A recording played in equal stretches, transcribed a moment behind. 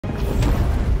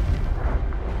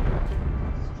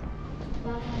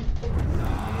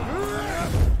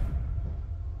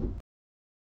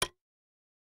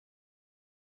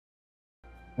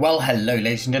Well, hello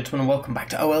ladies and gentlemen, and welcome back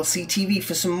to OLC TV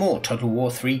for some more Total War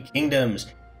 3 Kingdoms.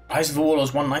 Rise of the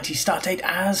Warlords 190 start date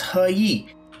as He.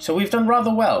 So we've done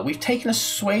rather well. We've taken a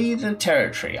swathe of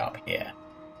territory up here.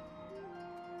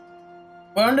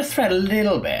 We're under threat a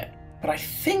little bit, but I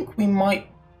think we might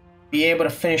be able to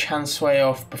finish Han Sui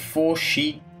off before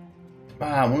she...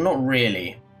 well, not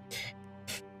really.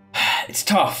 It's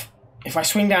tough. If I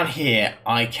swing down here,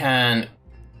 I can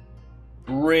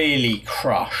really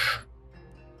crush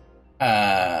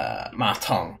Ma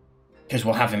Tong, because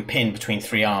we'll have him pinned between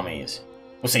three armies.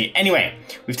 We'll see. Anyway,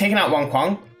 we've taken out Wang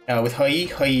Kuang with He.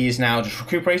 He is now just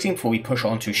recuperating before we push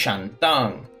on to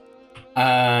Shandong.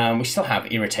 We still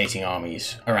have irritating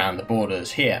armies around the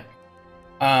borders here.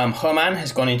 Herman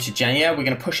has gone into Janya. We're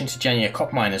going to push into Janya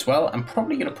Coppermine as well. I'm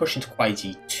probably going to push into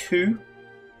Kuaiji too.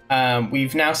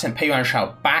 We've now sent Pei Yuan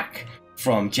Shao back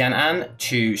from Jian'an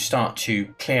to start to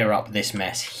clear up this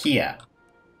mess here.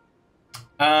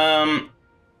 I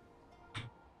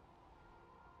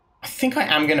think I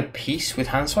am going to peace with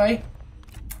Han Sui.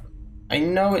 I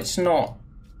know it's not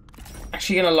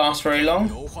actually going to last very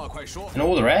long and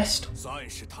all the rest,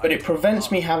 but it prevents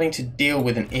me having to deal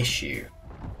with an issue.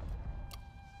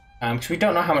 Because we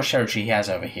don't know how much territory he has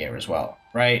over here as well,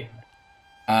 right?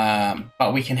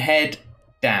 But we can head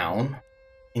down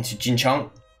into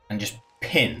Jincheng and just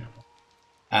pin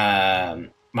Ma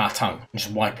Teng and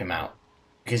just wipe him out.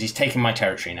 Because he's taken my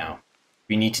territory now.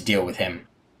 We need to deal with him.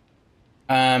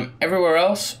 Everywhere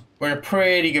else, we're in a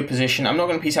pretty good position. I'm not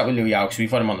going to peace out with Liu Yao because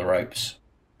we've got him on the ropes.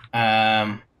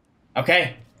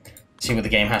 Okay. Let's see what the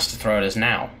game has to throw at us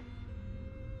now.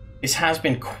 This has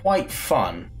been quite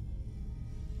fun.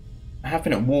 I have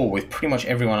been at war with pretty much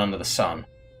everyone under the sun.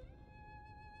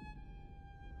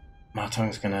 Ma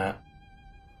Teng's gonna...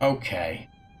 okay.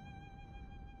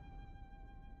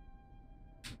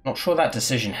 Not sure that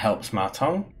decision helps Ma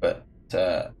Teng, but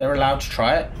they're allowed to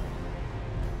try it.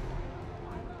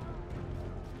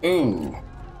 Ooh.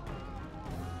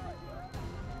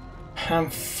 Han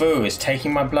Fu is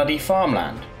taking my bloody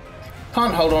farmland.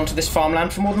 Can't hold on to this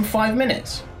farmland for more than 5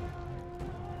 minutes.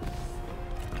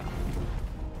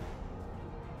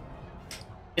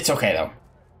 It's okay though.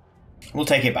 We'll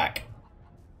take it back.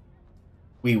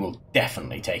 We will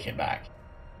definitely take it back.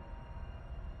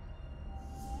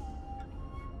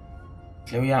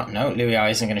 Liu Yao? No, Liu Yao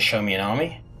isn't going to show me an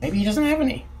army. Maybe he doesn't have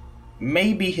any.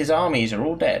 Maybe his armies are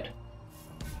all dead.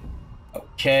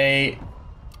 Okay.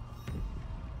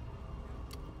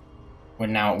 We're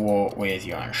now at war with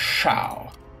Yuan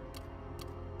Shao.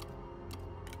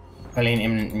 Berlin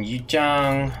imminent in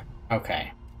Yuzhang.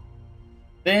 Okay.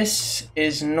 This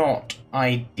is not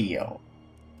ideal.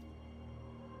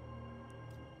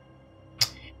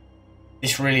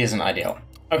 This really isn't ideal.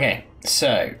 Okay,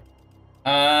 so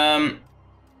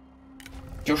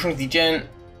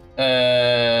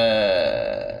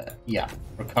yeah,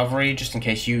 recovery just in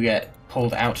case you get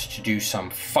pulled out to do some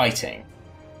fighting.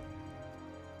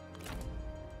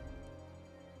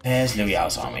 There's Liu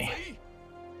Yao's army.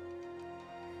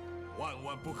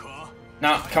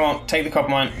 Now, come on, take the copper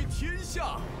mine.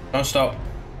 Don't stop.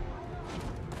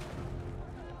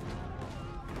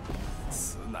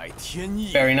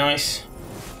 Very nice.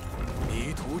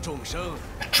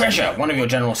 A treasure! One of your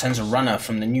generals sends a runner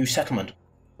from the new settlement,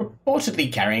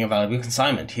 reportedly carrying a valuable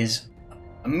consignment. He is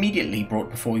immediately brought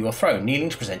before your throne, kneeling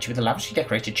to present you with a lavishly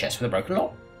decorated chest with a broken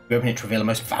lock. You open it to reveal a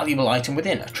most valuable item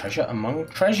within, a treasure among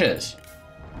treasures.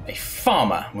 A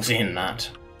farmer was in that.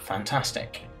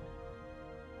 Fantastic.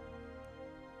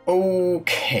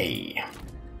 Okay.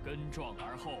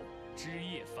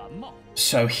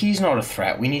 So he's not a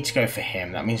threat. We need to go for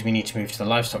him. That means we need to move to the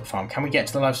livestock farm. Can we get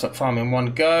to the livestock farm in one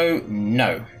go?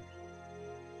 No.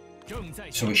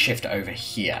 So we shift over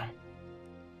here.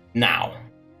 Now.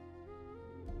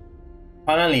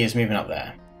 Finally is moving up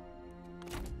there.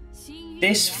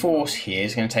 This force here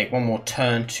is going to take one more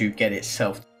turn to get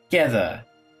itself together.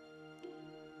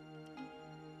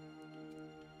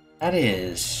 That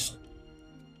is...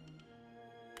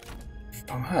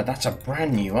 oh, that's a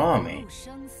brand new army.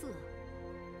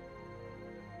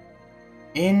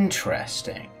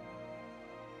 Interesting.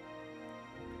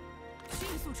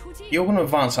 You're going to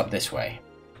advance up this way.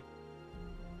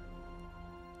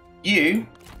 You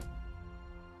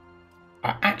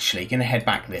are actually going to head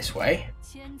back this way.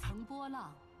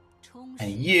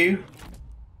 And you...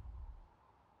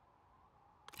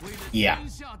 yeah,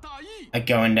 are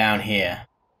going down here.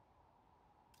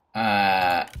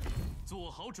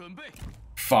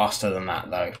 Faster than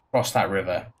that though. Cross that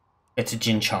river, get to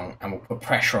Jincheng, and we'll put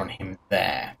pressure on him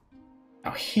there.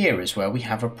 Now here is where we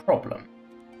have a problem.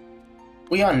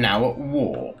 We are now at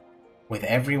war with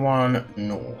everyone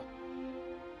north.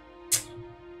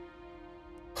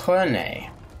 Pernay.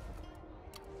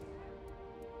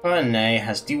 Pernay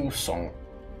has dual song.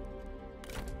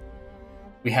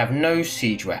 We have no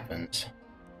siege weapons.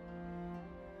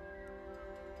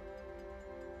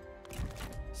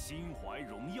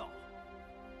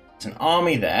 There's an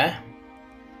army there.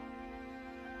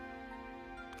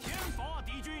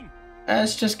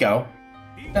 Let's just go.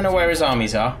 Don't know where his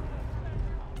armies are.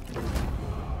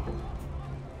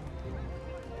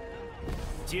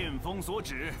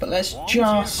 But let's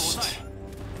just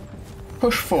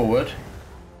push forward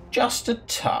just a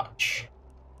touch.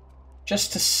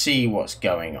 Just to see what's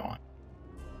going on.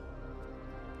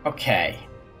 Okay.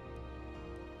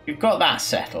 We've got that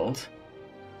settled.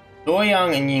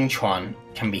 Luoyang and Yingchuan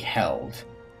can be held.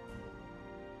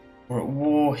 We're at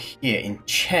war here in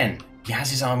Chen. He has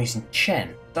his armies in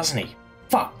Chen, doesn't he?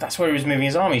 Fuck, that's where he was moving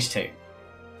his armies to.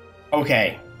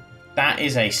 Okay. That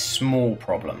is a small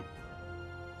problem.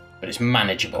 But it's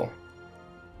manageable.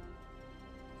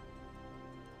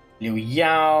 Liu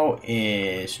Yao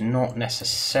is not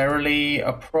necessarily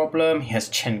a problem. He has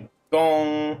Chen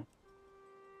Gong.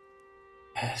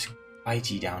 There's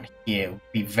Huaiji down here. It would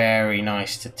be very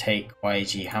nice to take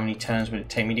Huaiji. How many turns would it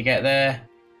take me to get there?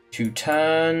 2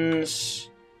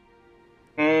 turns.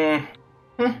 Okay.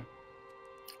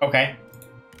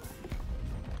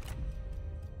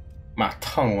 Ma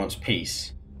Teng wants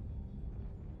peace.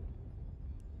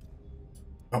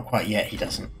 Not quite yet, he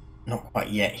doesn't. Not quite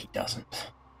yet, he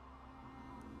doesn't.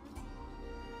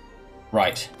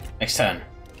 Right, next turn.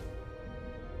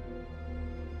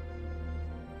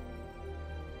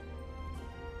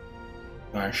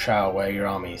 Yuan Shao, where are your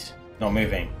armies? Not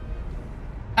moving.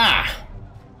 Ah!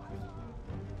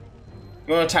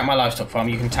 You want to attack my livestock farm?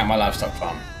 You can attack my livestock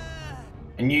farm.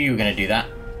 I knew you were going to do that.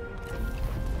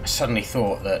 I suddenly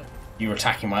thought that you were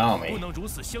attacking my army.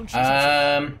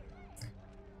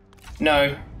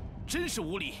 No.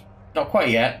 Not quite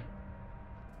yet.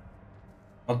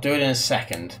 I'll do it in a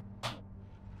second.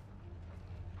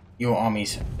 Your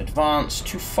armies advance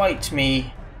to fight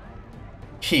me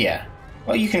here.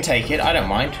 Well, you can take it. I don't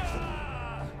mind.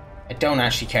 I don't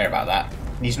actually care about that.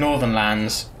 These northern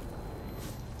lands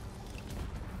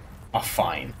are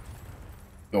fine.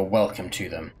 You're welcome to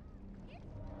them.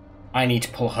 I need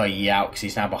to pull He out because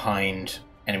he's now behind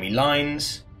enemy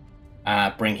lines.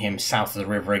 Bring him south of the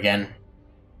river again.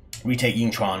 Retake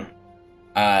Yingchuan.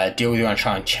 Deal with Yuan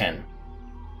Shao and Chen.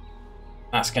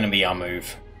 That's going to be our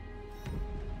move.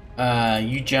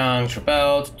 Yu Jiang's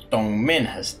rebelled. Dong Min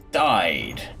has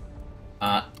died.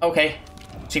 Okay.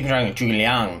 Sleeping Dragon Zhuge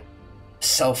Liang,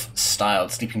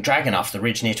 self-styled Sleeping Dragon after the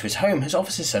ridge near to his home, has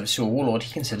offered his service to a warlord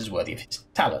he considers worthy of his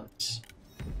talents.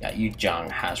 Yeah, Yu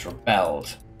Jiang has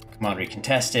rebelled. Command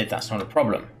recontested, that's not a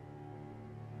problem.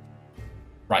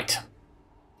 Right.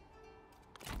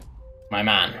 My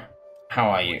man, how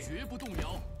are you?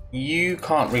 You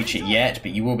can't reach it yet,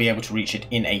 but you will be able to reach it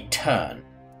in a turn.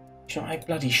 You know what I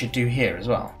bloody should do here as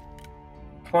well?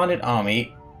 Commanded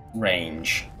army,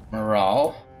 range,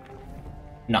 morale,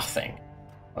 nothing.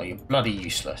 Oh, you're bloody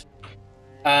useless.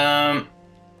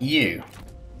 You.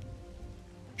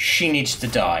 She needs to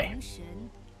die.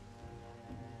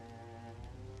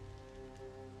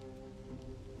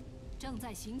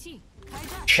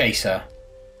 Chaser.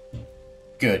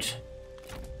 Good.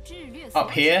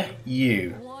 Up here,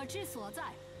 you.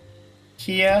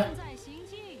 Here.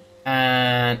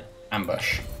 And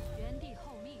ambush.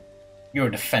 You're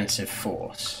a defensive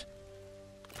force.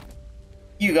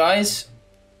 You guys,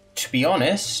 to be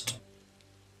honest,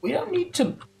 we don't need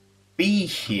to be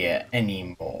here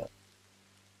anymore.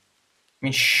 I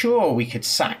mean, sure, we could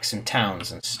sack some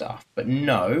towns and stuff, but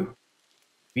no,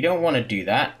 we don't want to do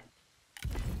that.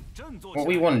 What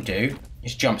we want to do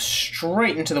is jump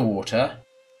straight into the water,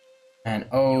 and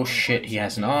oh shit, he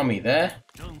has an army there,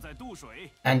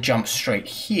 and jump straight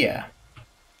here.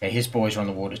 Okay, his boys are on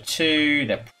the water too.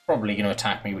 They're probably going to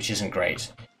attack me, which isn't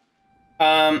great.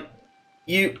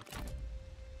 You...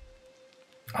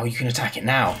 Oh, you can attack it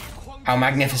now. How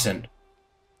magnificent.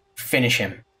 Finish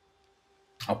him.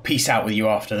 I'll peace out with you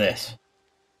after this.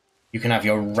 You can have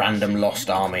your random lost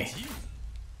army.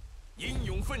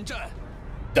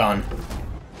 Done.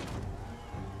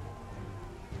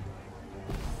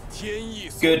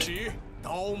 Good.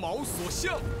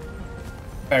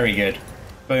 Very good.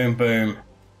 Boom, boom.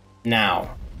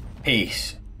 Now,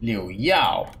 peace. Liu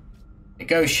Yao.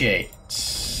 Negotiate.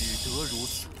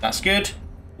 That's good.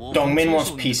 Dong Min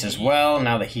wants peace as well,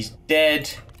 now that he's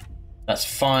dead. That's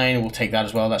fine, we'll take that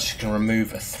as well. That's just going to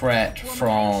remove a threat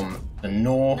from the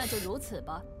north.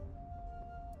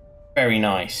 Very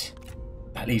nice.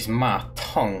 That leaves Ma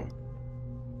Teng.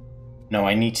 No,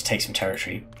 I need to take some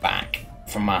territory back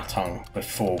from Matong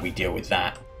before we deal with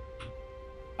that.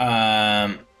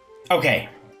 Okay,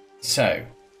 so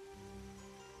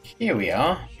here we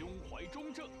are.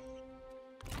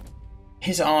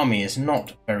 His army is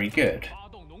not very good.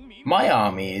 My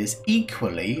army is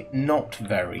equally not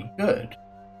very good.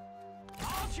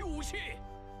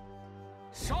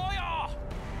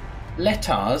 Let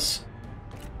us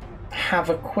have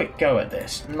a quick go at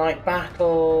this. Night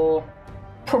battle,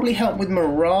 probably help with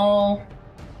morale.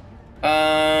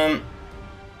 I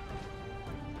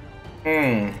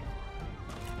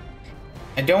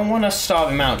don't want to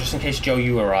starve him out just in case Zhou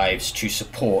Yu arrives to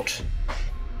support.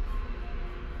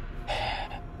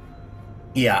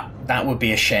 Yeah, that would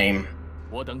be a shame.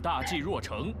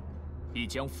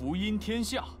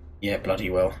 Yeah, bloody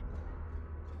will.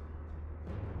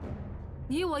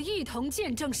 你我一同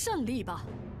见证胜利吧。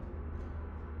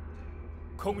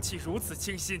空气如此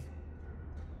清新，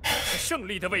是胜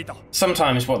利的味道。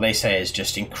 Sometimes what they say is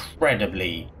just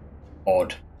incredibly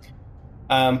odd.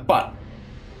 But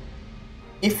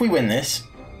if we win this,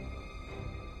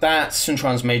 that's Sun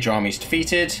Quan's major army is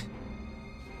defeated.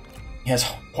 He has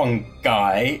Huang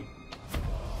Gai,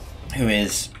 who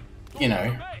is, you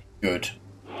know, good.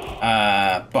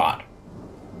 But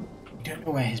we don't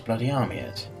know where his bloody army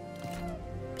is.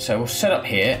 So we'll set up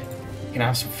here. We can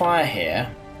have some fire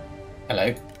here.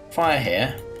 Hello, fire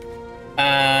here.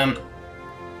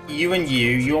 You and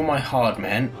you're my hard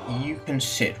men. You can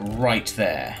sit right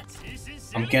there.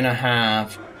 I'm gonna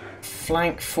have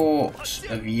flank force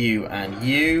of you and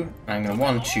you. I'm gonna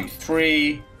 1, 2,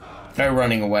 3. No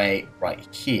running away right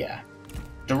here.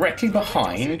 Directly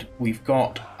behind, we've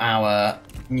got our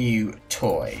new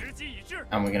toy.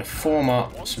 And we're gonna form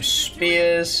up some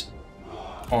spears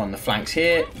on the flanks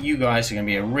here. You guys are going to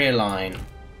be a rear line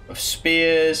of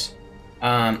spears.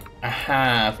 I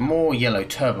have more yellow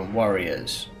turban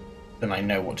warriors than I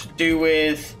know what to do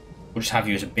with. We'll just have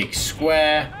you as a big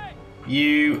square.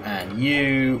 You and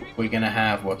you. We're going to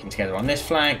have working together on this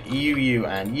flank. You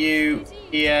and you.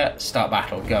 Here. Start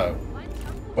battle. Go.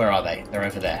 Where are they? They're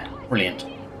over there. Brilliant.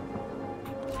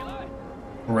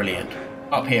 Brilliant.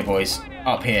 Up here, boys.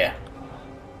 Up here.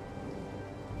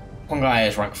 Huang Gai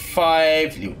is rank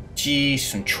 5, Liu Ji,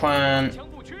 Sun Quan,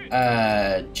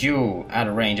 Zhu, out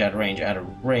of range, out of range, out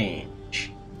of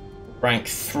range. Rank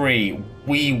 3,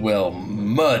 we will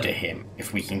murder him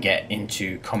if we can get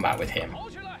into combat with him.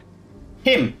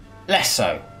 Him, less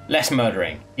so, less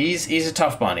murdering. He's a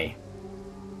tough bunny.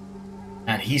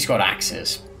 And he's got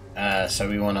axes, so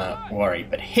we want to worry.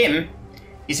 But him,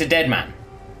 he's a dead man.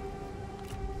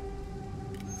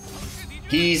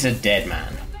 He's a dead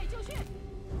man.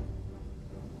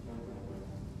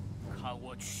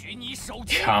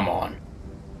 Come on.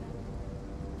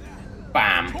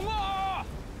 Bam.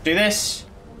 Do this.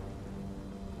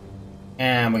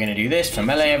 And we're going to do this for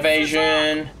melee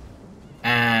evasion.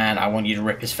 And I want you to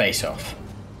rip his face off.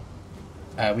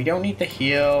 We don't need the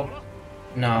heal.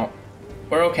 No.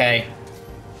 We're okay.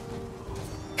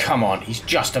 Come on. He's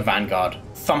just a vanguard.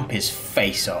 Thump his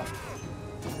face off.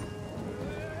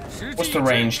 What's the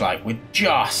range like? We're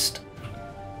just...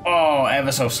 Oh,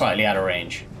 ever so slightly out of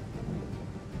range.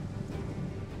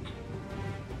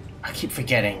 I keep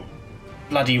forgetting.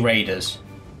 Bloody raiders.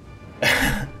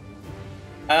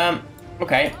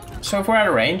 Okay, so if we're out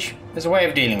of range, there's a way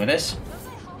of dealing with this.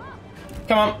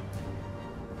 Come on.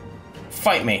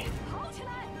 Fight me.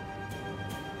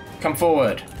 Come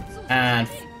forward and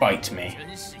fight me.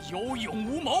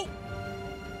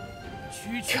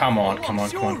 Come on, come on,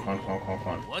 come on, come on, come on, come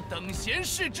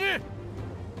on.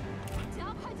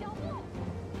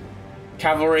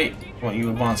 Cavalry, I want you to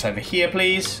advance over here,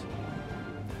 please.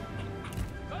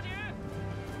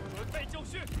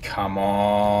 Come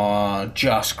on,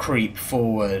 just creep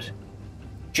forward.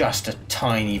 Just a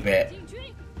tiny bit.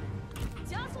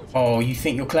 Oh, you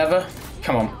think you're clever?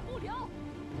 Come on.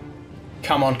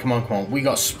 Come on, come on, come on. We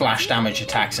got splash damage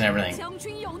attacks and everything.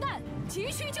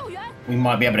 We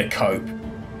might be able to cope.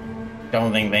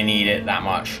 Don't think they need it that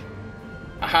much.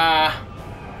 Aha!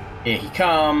 Here he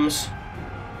comes.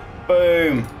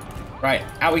 Boom! Right,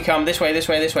 out we come. This way, this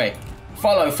way, this way.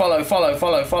 Follow, follow, follow,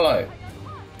 follow, follow.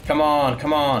 Come on,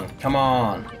 come on, come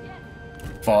on.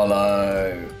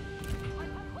 Follow.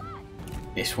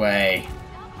 This way.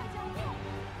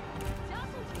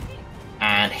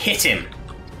 And hit him.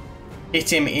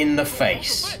 Hit him in the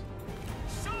face.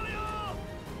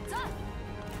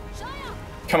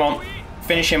 Come on.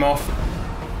 Finish him off.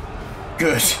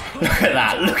 Good. Look at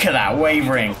that. Look at that.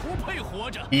 Wavering.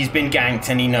 He's been ganked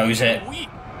and he knows it.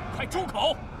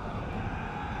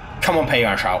 Come on, Pei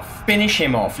Yuan Shao. Finish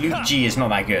him off. Liu Ji is not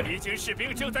that good.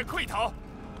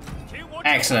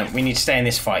 Excellent. We need to stay in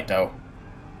this fight, though.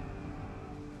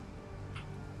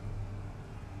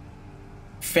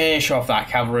 Finish off that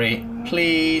cavalry,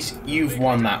 please. You've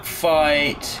won that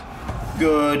fight.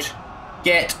 Good.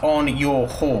 Get on your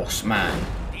horse, man.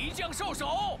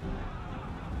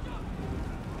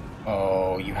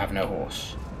 Oh, you have no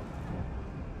horse.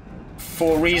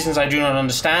 For reasons I do not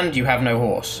understand, you have no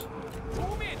horse.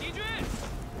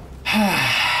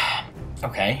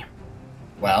 Okay.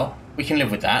 Well, we can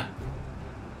live with that.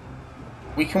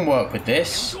 We can work with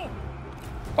this.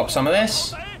 Pop some of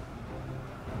this.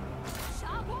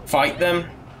 Fight them.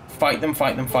 Fight them,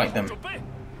 fight them, fight them.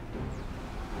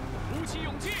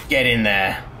 Get in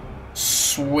there.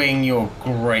 Swing your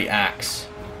great axe.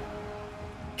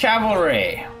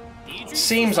 Cavalry.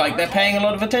 Seems like they're paying a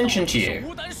lot of attention to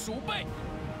you.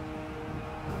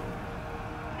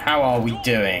 How are we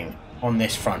doing on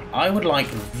this front? I would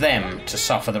like them to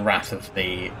suffer the wrath of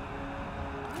the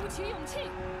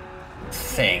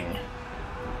thing.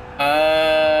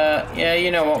 Yeah,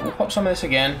 you know what? We'll pop some of this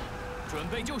again.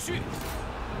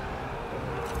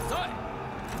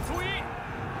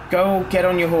 Go get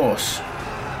on your horse.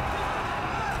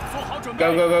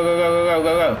 Go, go, go, go, go, go,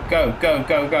 go, go, go, go,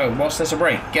 go, go. Whilst there's a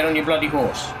break, get on your bloody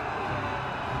horse.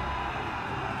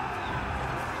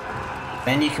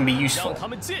 Then you can be useful.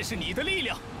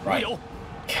 Right.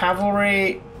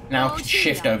 Cavalry now can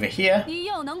shift over here.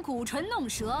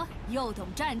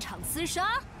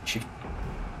 Shift.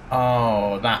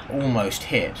 Oh, that almost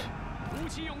hit.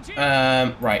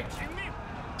 Right.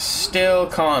 Still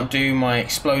can't do my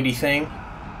explodey thing.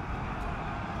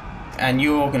 And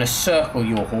you're going to circle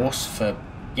your horse for,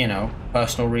 you know,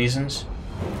 personal reasons.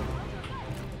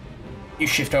 You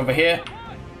shift over here.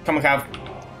 Come on, Cav.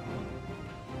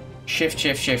 Shift,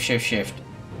 shift, shift, shift, shift.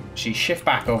 So you shift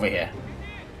back over here.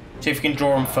 See if you can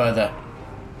draw them further.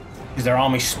 Because their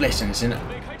army's splitting, isn't it?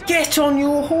 Get on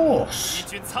your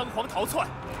horse!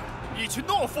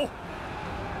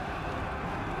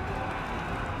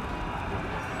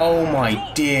 Oh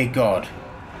my dear God.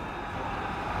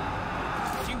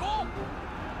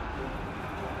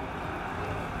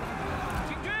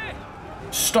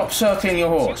 Stop circling your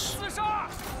horse.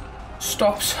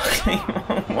 Stop circling.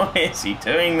 Why is he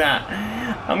doing that?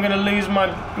 I'm going to lose my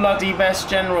bloody best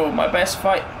general, my best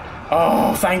fight.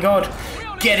 Oh, thank God.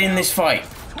 Get in this fight.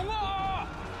 I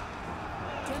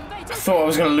thought I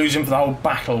was going to lose him for the whole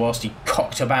battle whilst he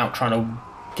cocked about trying to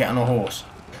get on a horse.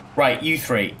 Right, you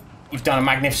three. You've done a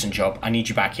magnificent job. I need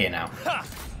you back here now.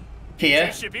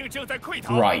 Here.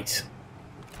 Right.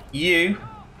 You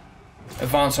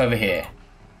advance over here.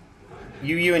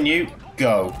 You, and you,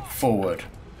 go forward.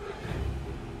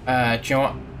 Do you know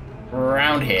what?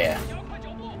 Round here.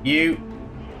 You,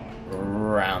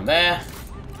 round there.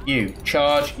 You,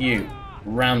 charge. You,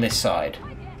 round this side.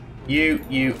 You,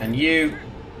 and you,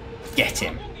 get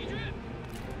him.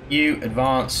 You,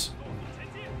 advance.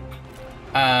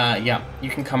 Yeah, you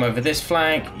can come over this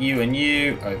flank. You and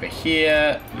you, over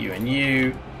here. You and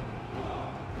you.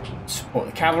 Support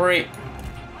the cavalry.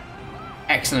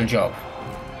 Excellent job.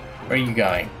 Where are you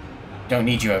going? Don't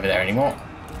need you over there anymore.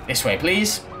 This way,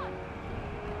 please.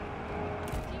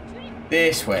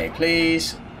 This way,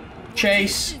 please.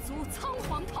 Chase.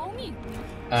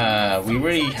 We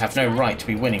really have no right to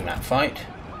be winning that fight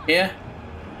here.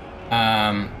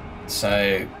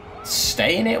 So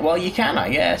stay in it while you can, I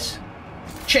guess.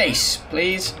 Chase,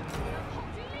 please.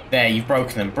 There, you've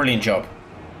broken them. Brilliant job.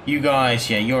 You guys,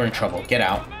 yeah, you're in trouble. Get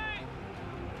out.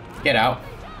 Get out.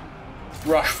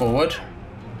 Rush forward.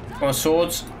 Come on,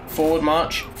 swords. Forward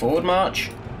march. Forward march.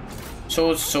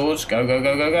 Swords, swords. Go, go,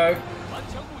 go, go, go.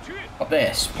 Pop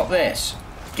this. Pop this.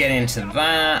 Get into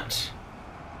that.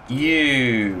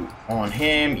 You on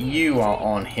him. You are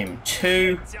on him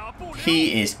too.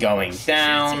 He is going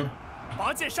down.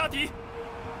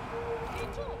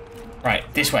 Right,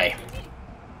 this way.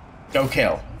 Go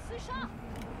kill.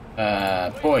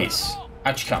 Boys,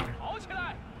 how'd you come?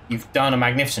 You've done a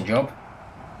magnificent job,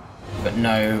 but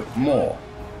no more.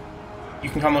 You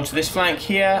can come onto this flank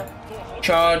here.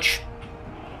 Charge.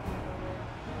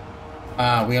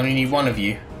 We only need one of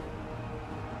you.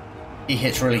 He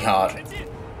hits really hard.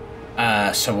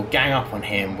 So we'll gang up on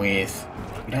him with...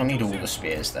 We don't need all the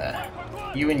spears there.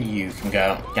 You and you can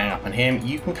go gang up on him.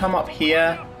 You can come up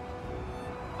here.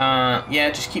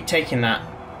 Yeah, just keep taking that.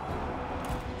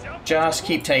 Just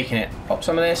keep taking it. Pop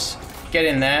some of this. Get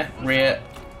in there. Rear.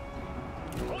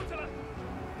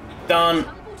 Done.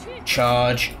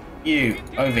 Charge. You,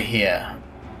 over here.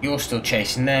 You're still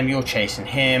chasing them. You're chasing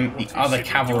him. The other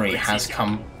cavalry has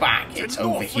come back. It's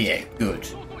over here. Good.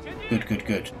 Good, good,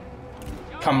 good.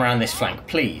 Come around this flank,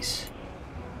 please.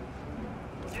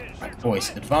 Right,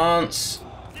 boys. Advance.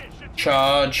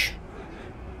 Charge.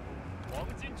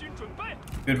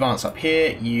 You advance up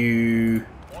here. You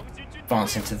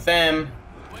Advance into them.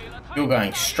 You're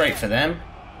going straight for them.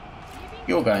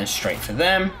 You're going straight for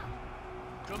them.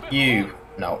 You.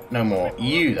 No, no more.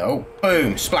 You, though.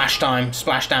 Boom. Splash time.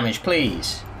 Splash damage,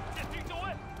 please.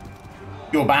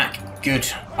 You're back. Good.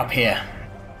 Up here.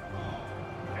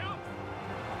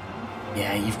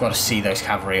 Yeah, you've got to see those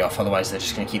cavalry off, otherwise they're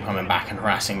just going to keep coming back and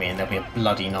harassing me, and there'll be a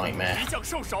bloody nightmare.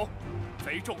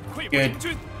 Good.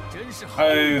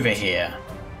 Over here.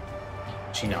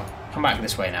 Actually, no. Come back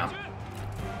this way now.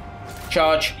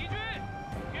 Charge.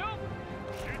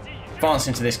 Advance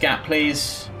into this gap,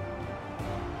 please.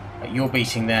 You're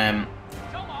beating them.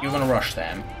 You're going to rush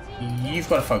them. You've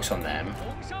got to focus on them.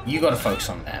 You've got to focus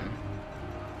on them.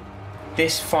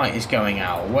 This fight is going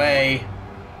our way.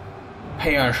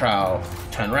 Payan shall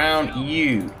turn around.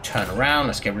 You turn around.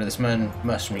 Let's get rid of this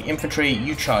mercenary infantry.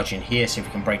 You charge in here, see if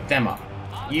we can break them up.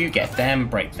 You get them,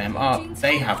 break them up.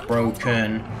 They have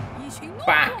broken.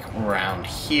 Back around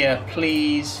here,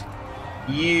 please.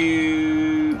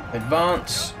 You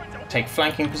advance. Take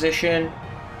flanking position.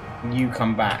 You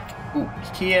come back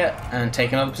here and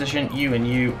take another position. You and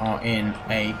you are in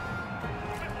a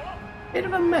bit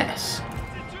of a mess.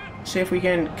 See if we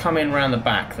can come in around the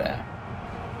back there.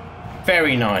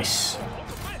 Very nice.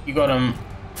 You got them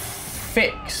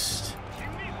fixed.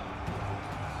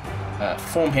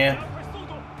 Form here.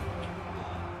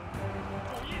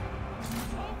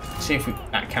 See if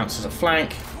that counts as a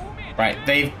flank. Right,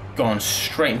 they've gone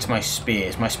straight into my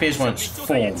spears. My spears weren't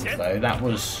formed though. That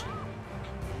was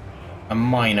a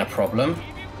minor problem.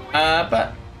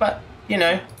 But you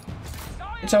know,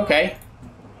 it's okay.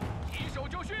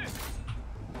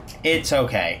 It's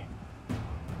okay.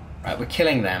 Right, we're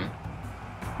killing them,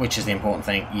 which is the important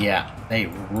thing. Yeah, they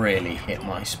really hit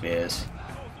my spears.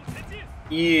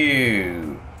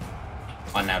 You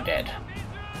are now dead.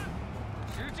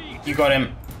 You got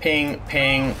him. Ping,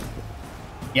 ping.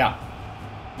 Yeah.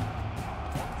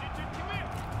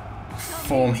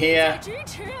 Form here.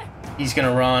 He's going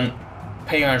to run.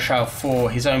 Payan Shao, for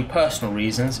his own personal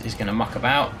reasons, is going to muck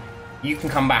about. You can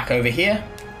come back over here.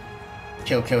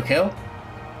 Kill, kill, kill.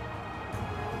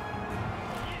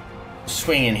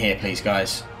 Swing in here, please,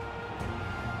 guys.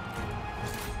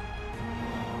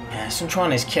 Yeah,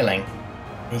 Suntran is killing.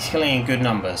 He's killing in good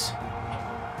numbers.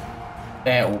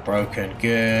 They're all broken.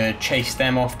 Good. Chase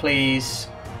them off, please.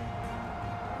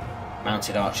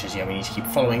 Mounted archers. Yeah, we need to keep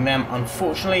following them.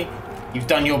 Unfortunately, you've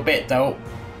done your bit, though.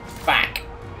 Back.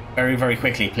 Very, very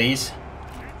quickly, please.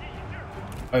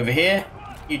 Over here.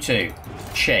 You two.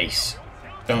 Chase.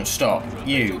 Don't stop.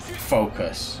 You.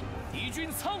 Focus.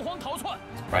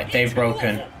 Right, they've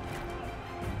broken.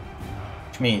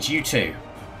 Which means you two.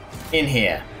 In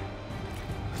here.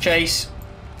 Chase.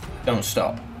 Don't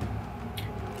stop.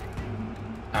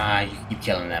 You keep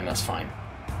killing them, that's fine.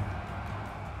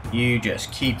 You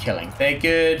just keep killing. They're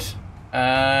good.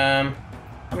 How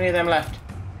many of them left?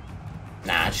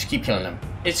 Nah, just keep killing them.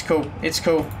 It's cool, it's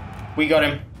cool. We got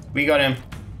him. We got him.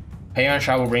 Payan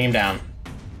Shao will bring him down.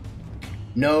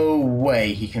 No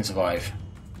way he can survive.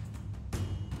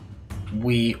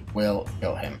 We will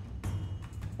kill him.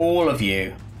 All of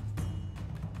you.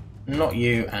 Not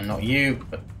you and not you,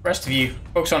 but the rest of you.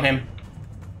 Focus on him.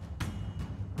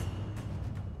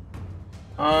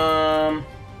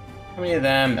 How many of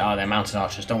them? Oh, they're mountain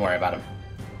archers. Don't worry about them.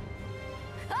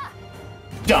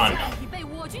 Done.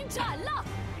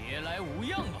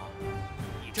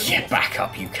 Get back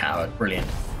up, you coward. Brilliant.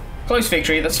 Close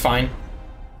victory. That's fine.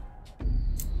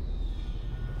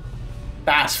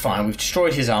 That's fine. We've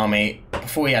destroyed his army.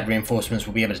 Before he had reinforcements,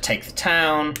 we'll be able to take the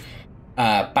town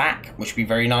back, which would be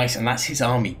very nice. And that's his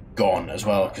army gone as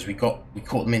well, because we caught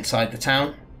them inside the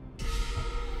town.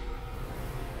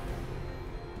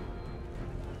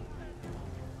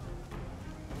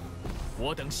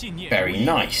 Very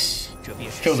nice.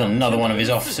 Killed another one of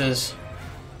his officers.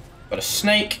 Got a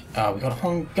snake. Oh, we got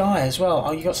one guy as well.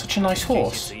 Oh, you got such a nice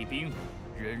horse.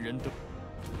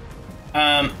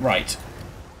 Right.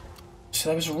 So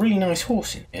there was a really nice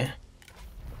horse in here.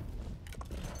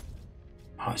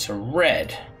 Oh, it's a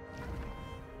red.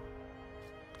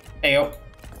 There you go.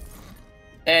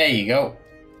 There you go.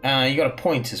 You got a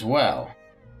point as well.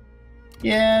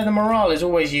 Yeah, the morale is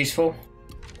always useful.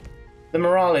 The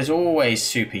morale is always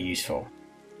super useful.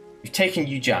 We've taken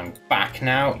Yujiang back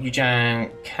now.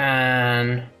 Yujiang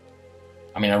can...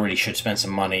 I mean, I really should spend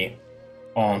some money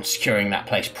on securing that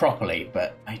place properly,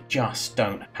 but I just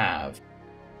don't have.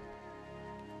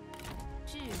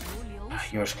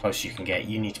 You're as close as you can get.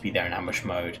 You need to be there in ambush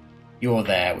mode. You're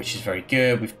there, which is very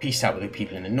good. We've peaced out with the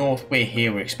people in the north. We're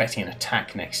here. We're expecting an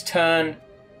attack next turn.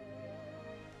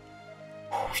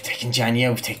 we've taken Janya,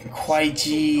 we've taken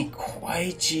Kwaiji.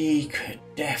 Kwaiji could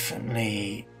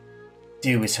definitely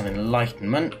do with some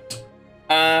enlightenment.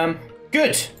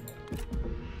 Good.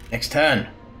 Next turn.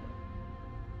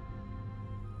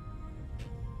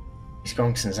 Is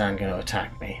Gongsun-Zan going to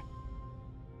attack me?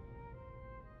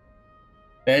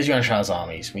 There's Yuan Shao's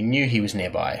armies. We knew he was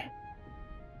nearby.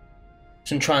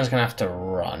 Sun Quan's going to have to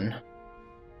run.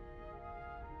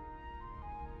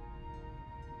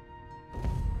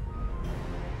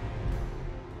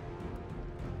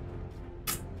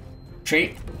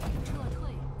 Retreat.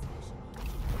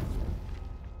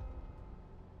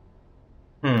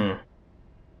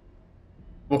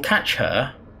 We'll catch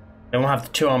her, then we'll have the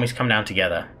two armies come down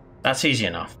together. That's easy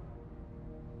enough.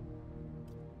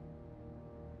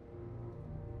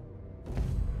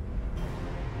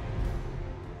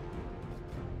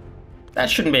 That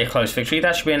shouldn't be a close victory.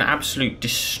 That should be an absolute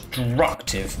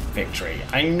destructive victory.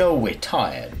 I know we're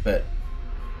tired, but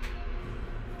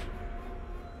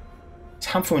it's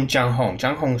Hanfu and Jiang Hong.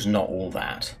 Jiang Hong's not all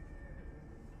that.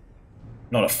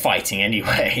 Not at fighting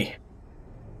anyway.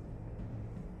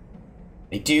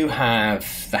 They do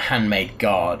have the Handmaid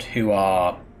Guard, who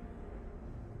are...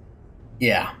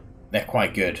 yeah, they're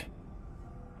quite good.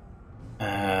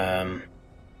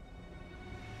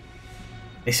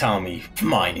 This army of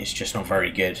mine is just not very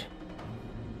good.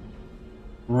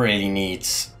 Really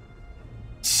needs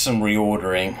some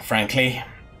reordering, frankly.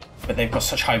 But they've got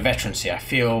such high veterancy, I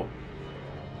feel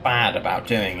bad about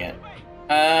doing it.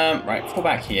 Right, pull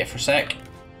back here for a sec.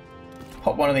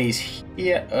 Pop one of these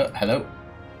here. Hello.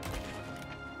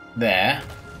 There.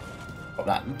 Pop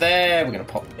that there. We're going to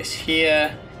pop this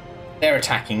here. They're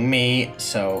attacking me,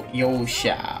 so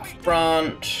Yosha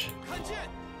front.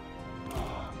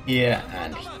 Here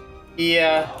and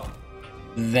here.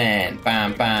 Then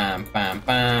bam, bam, bam,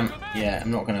 bam. Yeah,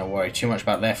 I'm not going to worry too much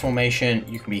about their formation.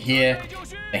 You can be here.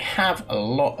 They have a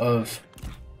lot of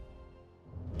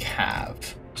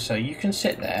cav, so you can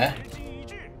sit there,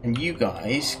 and you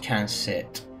guys can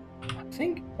sit, I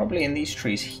think, probably in these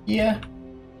trees here.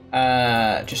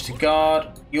 Just to guard.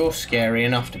 You're scary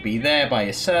enough to be there by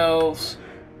yourselves,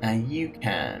 and you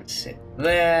can sit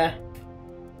there.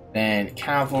 Then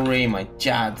cavalry, my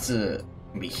Jiazi,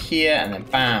 can be here, and then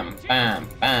bam, bam,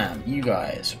 bam. You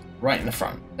guys right in the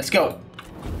front. Let's go.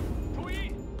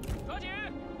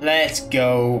 Let's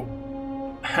go.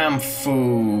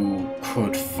 Hanfu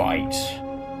could fight.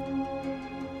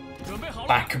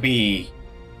 That could be...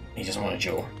 he doesn't want a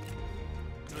duel.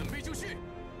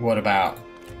 What about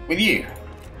with you?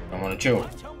 Don't want a duel.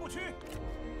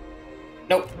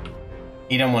 Nope.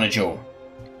 He don't want a duel.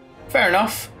 Fair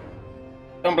enough.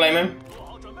 Don't blame him.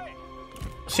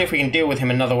 See if we can deal with him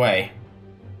another way.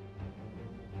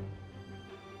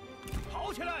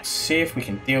 See if we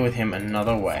can deal with him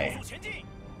another way.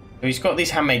 So he's got these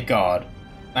Handmaid Guard.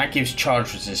 That gives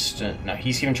charge resistance. No,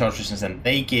 he's given charge resistance, and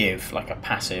they give like a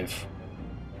passive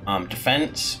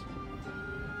defense,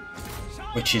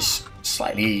 which is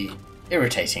slightly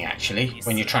irritating actually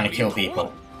when you're trying to kill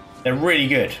people. They're really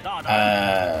good.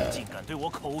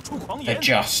 They're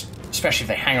just, especially if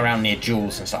they hang around near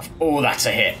jewels and stuff. Oh, that's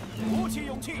a hit.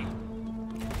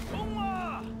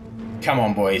 Come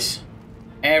on, boys.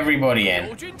 Everybody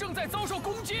in.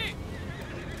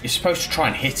 You're supposed to try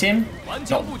and hit him,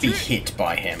 not be hit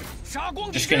by him.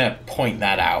 Just gonna point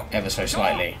that out ever so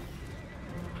slightly.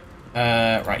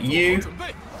 Right, you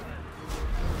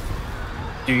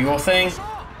do your thing,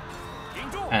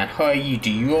 and her, you do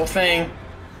your thing.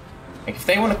 Like, if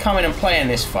they want to come in and play in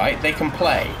this fight, they can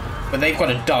play, but they've got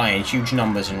to die in huge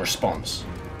numbers in response.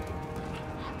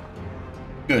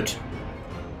 Good.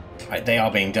 Right, they are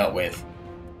being dealt with.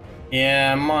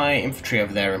 Yeah, my infantry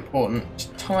over there are important. It's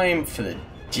time for the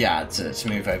Jiazi to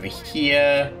move over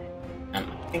here, and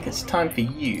I think it's time for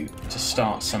you to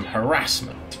start some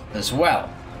harassment as well.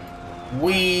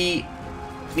 We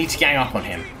need to gang up on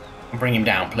him and bring him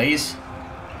down, please.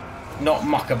 Not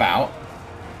muck about.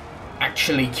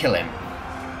 Actually kill him,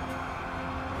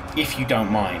 if you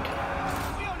don't mind.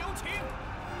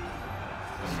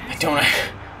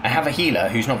 I have a healer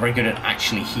who's not very good at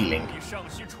actually healing,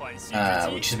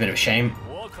 which is a bit of a shame.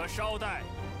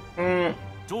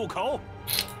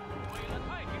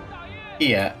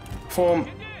 Here, form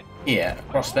here,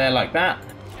 across there like that.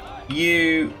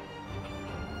 You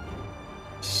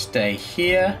stay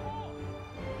here.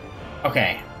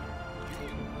 Okay.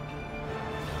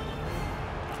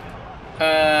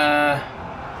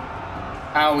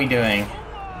 How are we doing?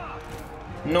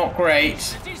 Not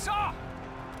great.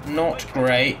 Not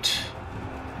great.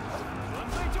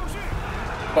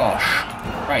 Bosh.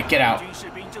 Right, get out.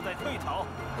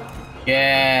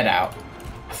 Get out.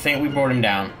 I think we brought him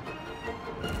down.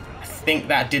 think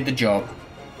that did the job.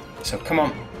 So come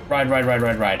on. Ride, ride, ride,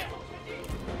 ride, ride.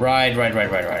 Ride, ride,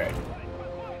 ride, ride, ride.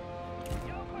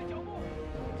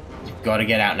 You've got to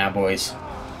get out now, boys.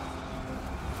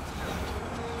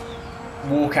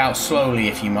 Walk out slowly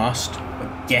if you must,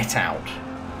 but get out.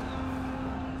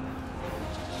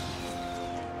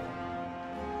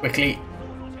 Quickly.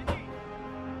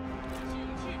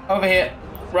 Over here.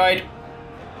 Ride.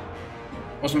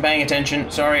 Wasn't paying attention.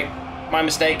 Sorry. My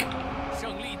mistake.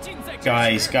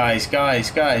 Guys, guys, guys,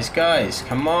 guys, guys.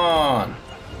 Come on.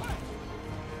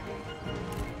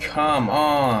 Come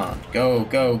on. Go,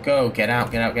 go, go. Get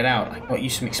out, get out, get out. I got you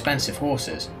some expensive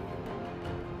horses.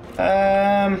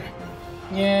 Yeah,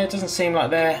 it doesn't seem like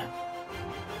they're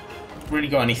really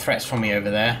got any threats from me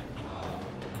over there.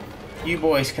 You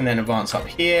boys can then advance up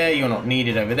here. You're not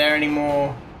needed over there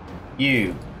anymore.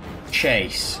 You.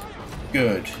 Chase.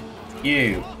 Good.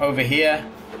 You. Over here.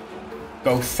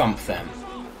 Go thump them.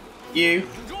 You.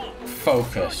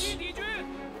 Focus.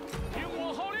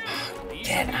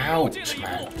 Get out,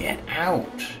 man. Get out.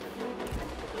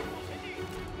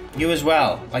 You as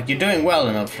well. Like, you're doing well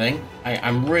and everything.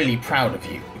 I'm really proud of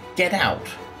you. Get out.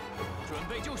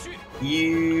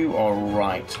 You are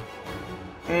right.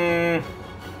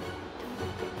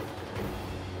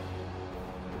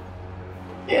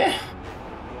 Yeah.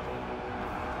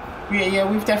 Yeah,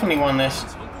 we've definitely won this.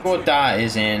 Gorda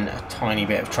is in a tiny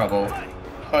bit of trouble.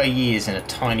 Yi is in a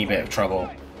tiny bit of trouble.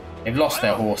 They've lost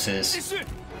their horses.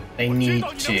 They need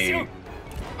to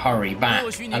hurry back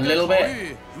a little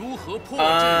bit. Do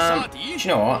you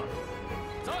know what?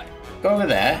 Go over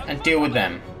there and deal with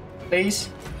them. Please.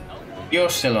 You're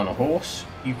still on a horse.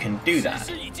 You can do that.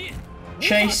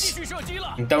 Chase.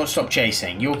 And don't stop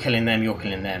chasing. You're killing them. You're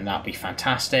killing them. That'd be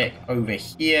fantastic. Over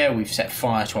here, we've set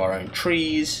fire to our own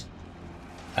trees.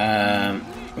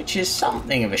 Which is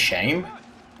something of a shame.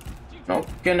 Not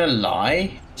gonna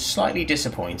lie. Slightly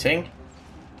disappointing.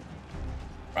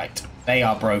 Right. They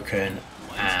are broken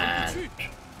and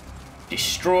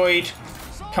destroyed.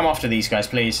 Come after these guys,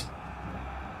 please.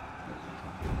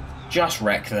 Just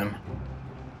wreck them.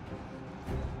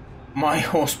 My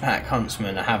horseback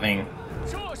huntsmen are having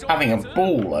a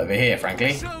ball over here,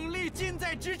 frankly.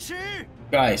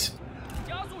 Guys,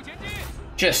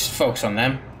 just focus on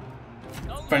them.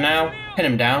 For now, pin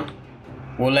them down.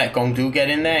 We'll let Gongdu get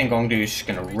in there, and Gongdu's just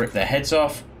gonna rip their heads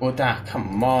off. Gorda,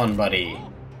 come on, buddy.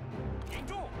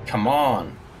 Come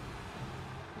on.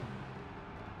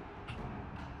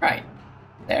 Right,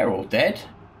 they're all dead.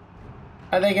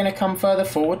 Are they going to come further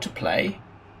forward to play?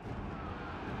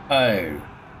 Oh,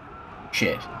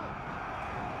 shit.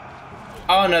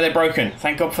 Oh no, they're broken.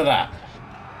 Thank God for that.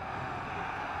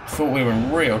 Thought we were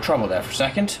in real trouble there for a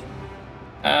second.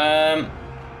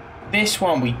 This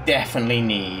one we definitely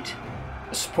need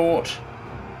the support.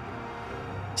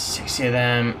 60 of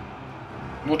them.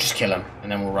 We'll just kill them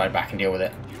and then we'll ride back and deal with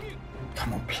it.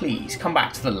 Come on, please. Come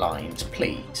back to the lines,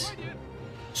 please.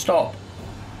 Stop.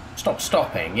 Stop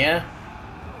stopping, yeah?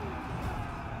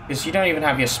 Because you don't even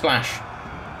have your splash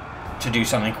to do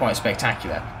something quite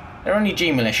spectacular. They're only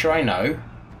G militia, I know.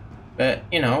 But,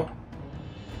 you know,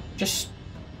 just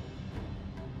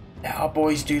let our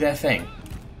boys do their thing.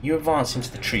 You advance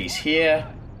into the trees here.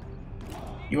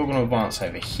 You're going to advance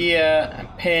over here and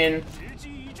pin.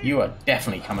 You are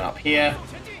definitely coming up here.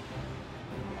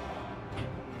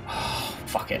 Oh,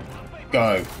 fuck it.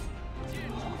 Go.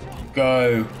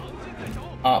 Go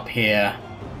up here.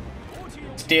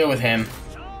 Let's deal with him.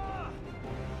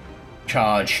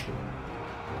 Charge.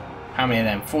 How many of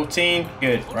them? 14?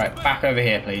 Good. Right, back over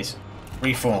here, please.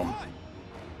 Reform.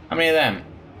 How many of them?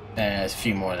 There's a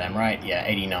few more of them, right? Yeah,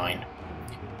 89.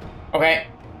 Okay.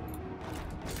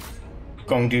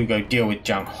 Gongdu, go deal with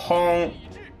Jiang Hong.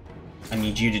 I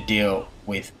need you to deal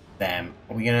with them.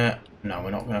 Are we gonna... No,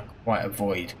 we're not gonna quite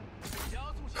avoid.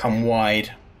 Come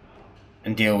wide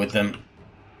and deal with them.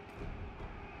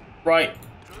 Right.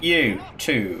 You.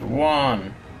 2,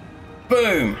 1.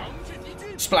 Boom!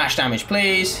 Splash damage,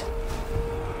 please.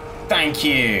 Thank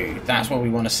you. That's what we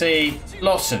want to see.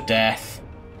 Lots of death.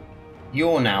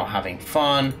 You're now having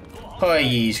fun.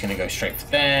 Yi's going to go straight for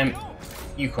them.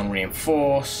 You can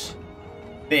reinforce.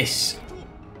 This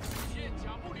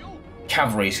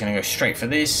cavalry is going to go straight for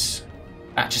this.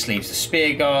 That just leaves the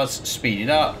spear guards. Speed it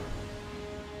up.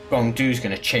 Gongdu's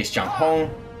going to chase Jiang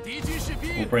Hong.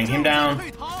 We'll bring him down.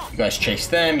 You guys chase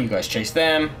them. You guys chase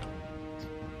them.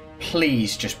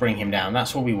 Please just bring him down.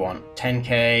 That's all we want.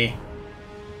 10k.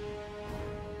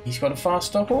 He's got a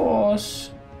faster horse.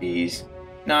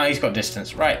 No, he's got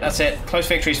distance. Right, that's it. Close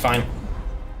victory's fine.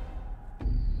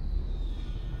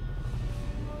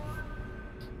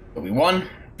 But we won.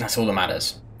 That's all that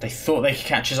matters. They thought they could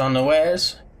catch us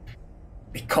unawares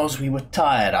because we were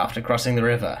tired after crossing the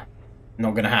river.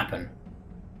 Not gonna happen.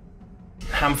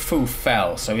 Hamfu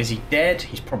fell, so is he dead?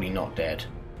 He's probably not dead.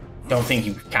 Don't think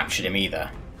you captured him either.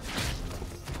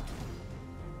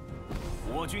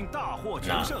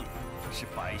 Nah.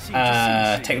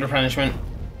 Take the replenishment.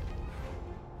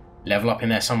 Level up in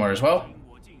there somewhere as well.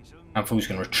 Hamfu's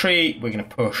going to retreat. We're going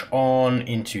to push on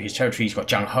into his territory. He's got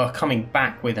Zhang He coming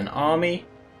back with an army.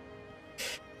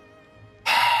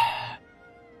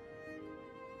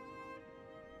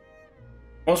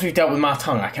 Once we've dealt with Ma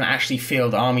Teng, I can actually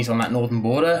field armies on that northern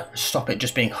border. Stop it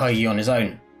just being He Yi on his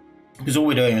own. Because all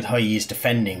we're doing with He Yi is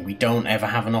defending. We don't ever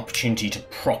have an opportunity to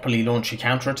properly launch a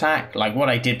counterattack. Like what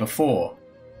I did before.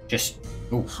 Just...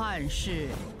 Ooh. 汉室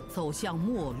走向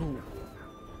末路，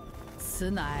此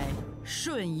乃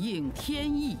顺应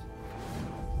天意。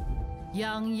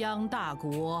泱泱大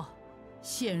国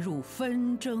陷入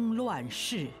纷争乱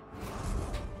世，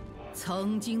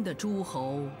曾经的诸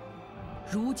侯，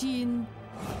如今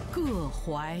各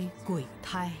怀鬼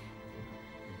胎。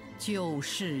旧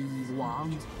事已亡，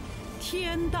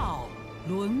天道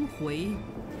轮回，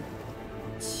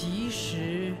其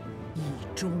时已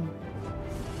终。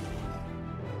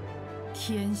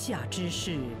天下之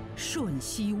事瞬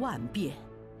息万变。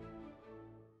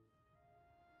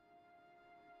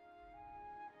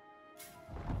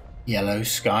 Yellow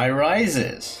sky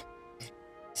rises.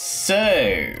 So,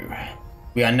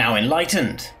 we are now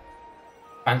enlightened.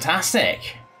 Fantastic.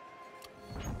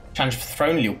 Challenge for the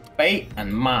throne, Liu Bei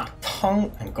and Ma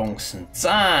Teng and Gong Sun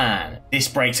Zan. This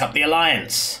breaks up the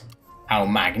alliance. How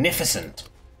magnificent.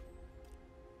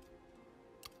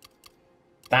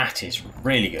 That is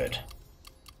really good.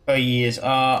 He Yi is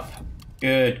up.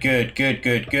 Good, good, good,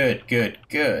 good, good, good,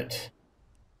 good.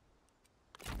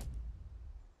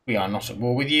 We are not at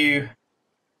war with you.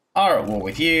 Are at war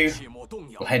with you.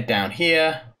 We'll head down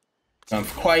here. Going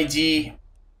for Kuaiji.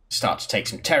 Start to take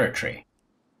some territory.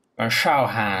 Shao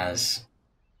has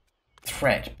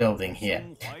threat building here.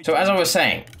 So as I was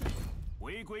saying,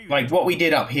 like what we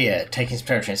did up here, taking some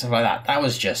territory and stuff like that, that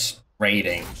was just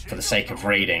raiding for the sake of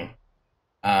raiding.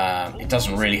 It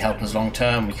doesn't really help us long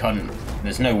term. We couldn't.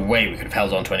 There's no way we could have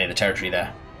held on to any of the territory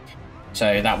there.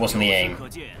 So that wasn't the aim.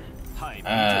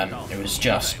 It was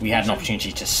just, we had an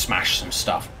opportunity to smash some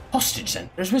stuff. Hostage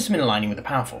then. There is wisdom in aligning with the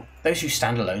powerful. Those who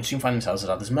stand alone soon find themselves at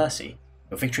others' mercy.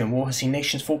 Your victory in war has seen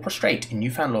nations fall prostrate in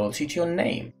newfound loyalty to your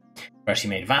name. Freshly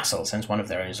made vassal sends one of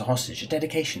their own as a hostage, a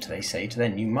dedication, they say, to their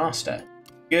new master.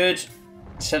 Good.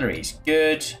 Artillery's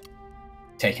good.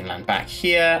 Taking land back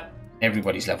here.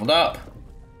 Everybody's leveled up.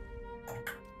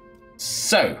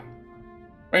 So,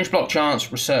 range block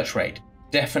chance, research rate,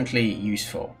 definitely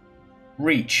useful.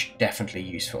 Reach, definitely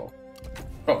useful.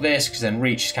 Drop this, because then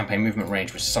reach is campaign movement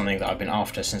range, which is something that I've been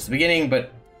after since the beginning,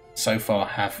 but so far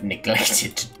have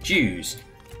neglected to choose.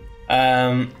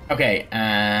 Okay,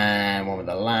 and one with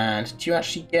the land. Do you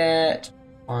actually get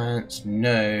alliance?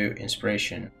 No.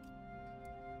 Inspiration.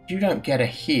 You don't get a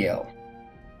heal.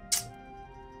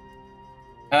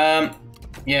 Yeah,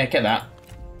 get that.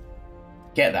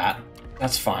 Get that.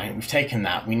 That's fine. We've taken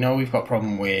that. We know we've got a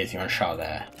problem with Yuan Shao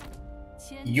there.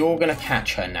 You're going to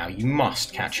catch her now. You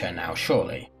must catch her now,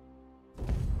 surely.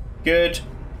 Good.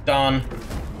 Done.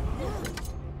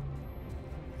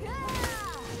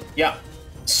 Yep.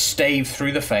 Stave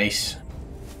through the face.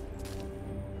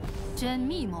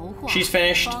 She's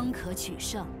finished. Oh,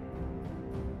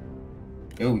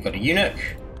 we've got a eunuch.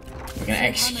 We're going to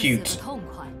execute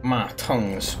Ma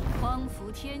Teng's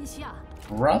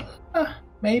brother,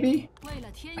 maybe?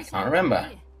 I can't remember.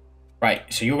 Right,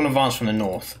 so you're going to advance from the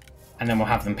north. And then we'll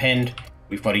have them pinned.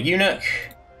 We've got a eunuch.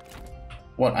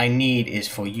 What I need is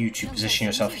for you to position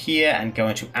yourself here and go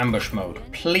into ambush mode,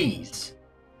 please.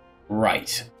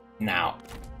 Right. Now,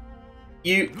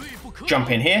 you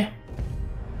jump in here.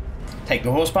 Take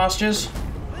the horse pastures.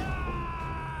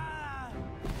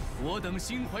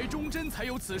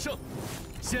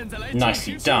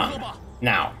 Nicely done.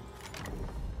 Now,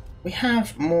 we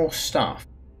have more stuff.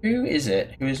 Who is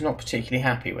it who is not particularly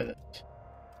happy with it?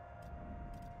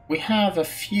 We have a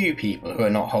few people who are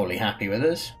not wholly happy with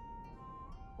us.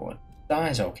 Well, that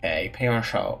is okay. Pei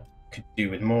Shao could do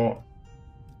with more.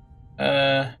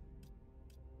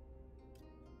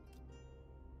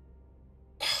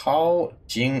 Tao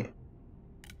Jing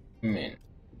Min.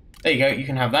 There you go, you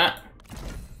can have that.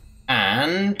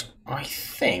 And I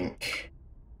think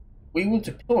we will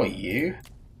deploy you.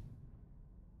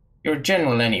 You're a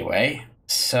general anyway,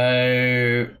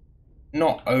 so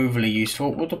not overly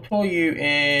useful. We'll deploy you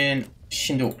in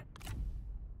Shindu.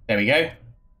 There we go.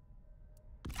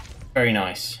 Very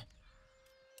nice.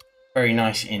 Very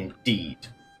nice indeed.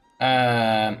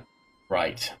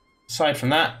 Right. Aside from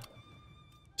that,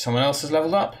 someone else has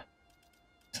leveled up.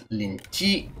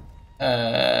 Linji.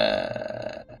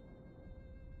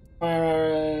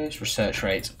 Research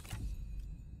rate.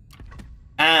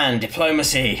 And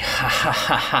diplomacy. Ha ha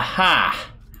ha ha ha.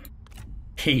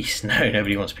 Peace. No,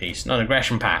 nobody wants peace.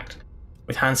 Non-aggression pact.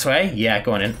 With Han Sui? Yeah,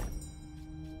 go on in.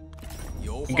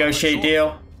 Negotiate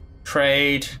deal.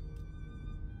 Trade.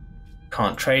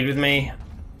 Can't trade with me.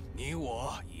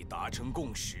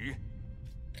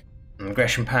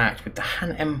 Aggression pact with the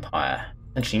Han Empire.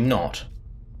 Actually not.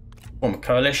 Form a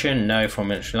coalition? No. Form a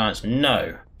military alliance?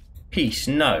 No. Peace?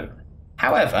 No.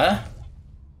 However,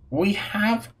 we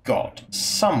have got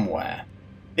somewhere.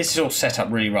 This is all set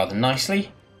up really rather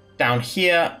nicely. Down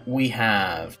here we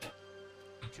have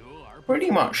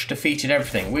pretty much defeated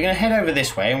everything. We're going to head over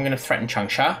this way. I'm going to threaten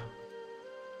Changsha.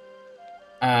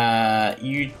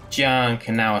 Yu Jiang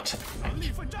can now attack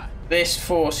this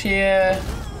force here.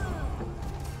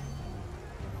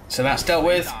 So that's dealt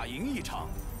with.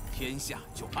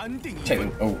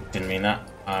 Oh, didn't mean that.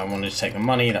 I wanted to take the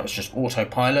money. That was just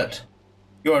autopilot.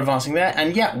 You're advancing there,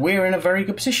 and yeah, we're in a very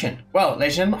good position. Well,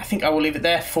 ladies and gentlemen, I think I will leave it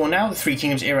there for now. The Three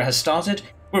Kingdoms era has started.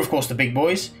 We're, of course, the big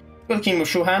boys. We've got the Kingdom of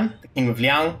Shuhan, the Kingdom of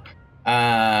Liang,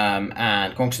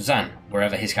 and Gongsun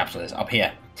wherever his capital is, up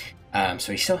here.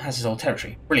 So he still has his old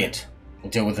territory. Brilliant.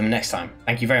 We'll deal with them next time.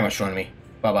 Thank you very much for joining me.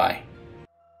 Bye-bye.